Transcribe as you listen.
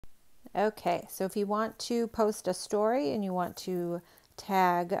Okay, so if you want to post a story and you want to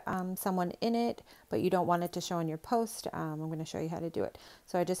tag someone in it, but you don't want it to show in your post, I'm going to show you how to do it.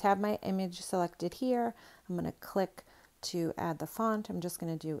 So I just have my image selected here. I'm going to click to add the font. I'm just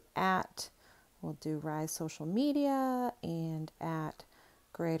going to do at, we'll do Rise Social Media and at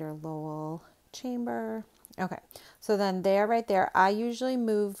Greater Lowell Chamber. Okay, so then there, right there, I usually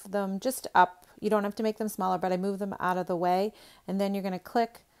move them just up. You don't have to make them smaller, but I move them out of the way. And then you're going to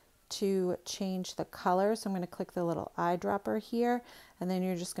click to change the color. So I'm going to click the little eyedropper here, and then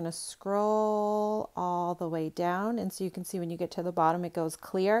you're just going to scroll all the way down. And so you can see when you get to the bottom, it goes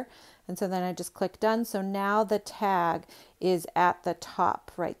clear. And so then I just click done. So now the tag is at the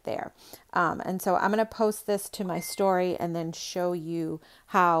top right there. And so I'm going to post this to my story and then show you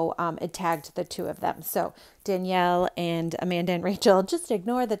how it tagged the two of them. So Danielle and Amanda and Rachel, just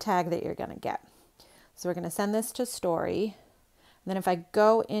ignore the tag that you're going to get. So we're going to send this to story. And then if I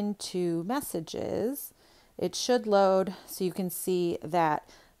go into messages, it should load so you can see that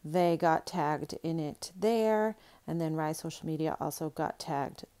they got tagged in it there. And then Rise Social Media also got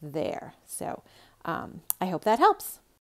tagged there. So I hope that helps.